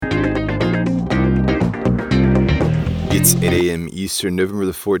It's 8 a.m. Eastern, November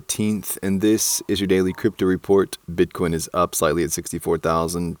the 14th, and this is your daily crypto report. Bitcoin is up slightly at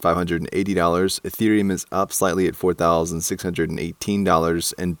 $64,580. Ethereum is up slightly at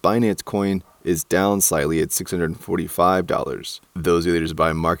 $4,618, and Binance Coin is down slightly at $645. Those leaders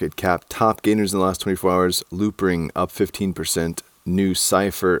by market cap. Top gainers in the last 24 hours, Loopring up 15%,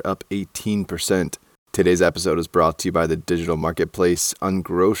 NuCypher up 18%. Today's episode is brought to you by the digital marketplace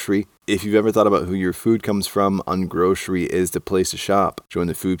Ungrocery. If you've ever thought about who your food comes from, Ungrocery is the place to shop. Join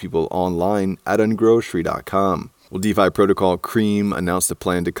the food people online at ungrocery.com. Well, DeFi protocol Cream announced a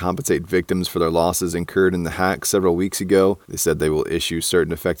plan to compensate victims for their losses incurred in the hack several weeks ago. They said they will issue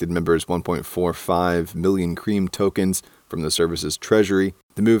certain affected members 1.45 million Cream tokens from the service's treasury.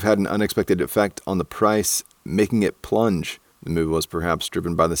 The move had an unexpected effect on the price, making it plunge. The move was perhaps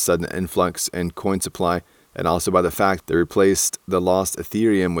driven by the sudden influx in coin supply and also by the fact they replaced the lost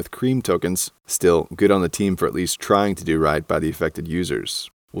Ethereum with Cream tokens. Still, good on the team for at least trying to do right by the affected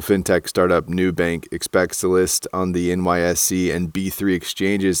users. Well, Fintech startup Nubank expects to list on the NYSE and B3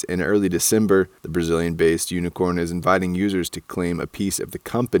 exchanges in early December. The Brazilian-based unicorn is inviting users to claim a piece of the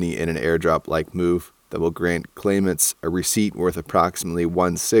company in an airdrop-like move that will grant claimants a receipt worth approximately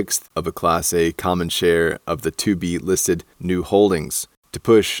 1/6 of a Class A common share of the to-be-listed new holdings. To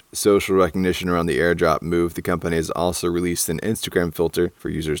push social recognition around the airdrop move, the company has also released an Instagram filter for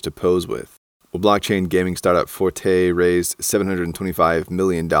users to pose with. Well, blockchain gaming startup Forte raised $725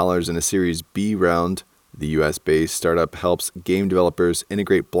 million in a Series B round. The US-based startup helps game developers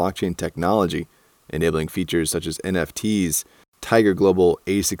integrate blockchain technology, enabling features such as NFTs. Tiger Global,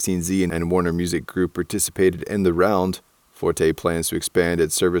 A16Z, and Warner Music Group participated in the round. Forte plans to expand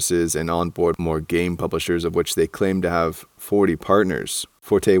its services and onboard more game publishers, of which they claim to have 40 partners.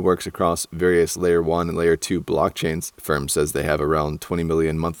 Forte works across various Layer 1 and Layer 2 blockchains. The firm says they have around 20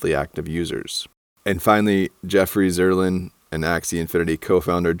 million monthly active users. And finally, Jeffrey Zirlin, an Axie Infinity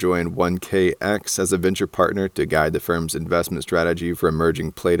co-founder, joined 1KX as a venture partner to guide the firm's investment strategy for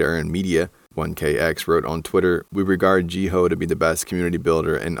emerging play-to-earn media. 1KX wrote on Twitter, "We regard Jiho to be the best community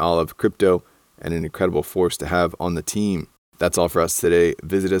builder in all of crypto and an incredible force to have on the team." That's all for us today.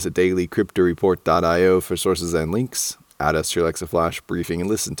 Visit us at dailycryptoreport.io for sources and links. Add us to your Alexa Flash briefing and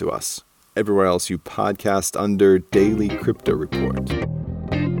listen to us everywhere else you podcast under Daily Crypto Report.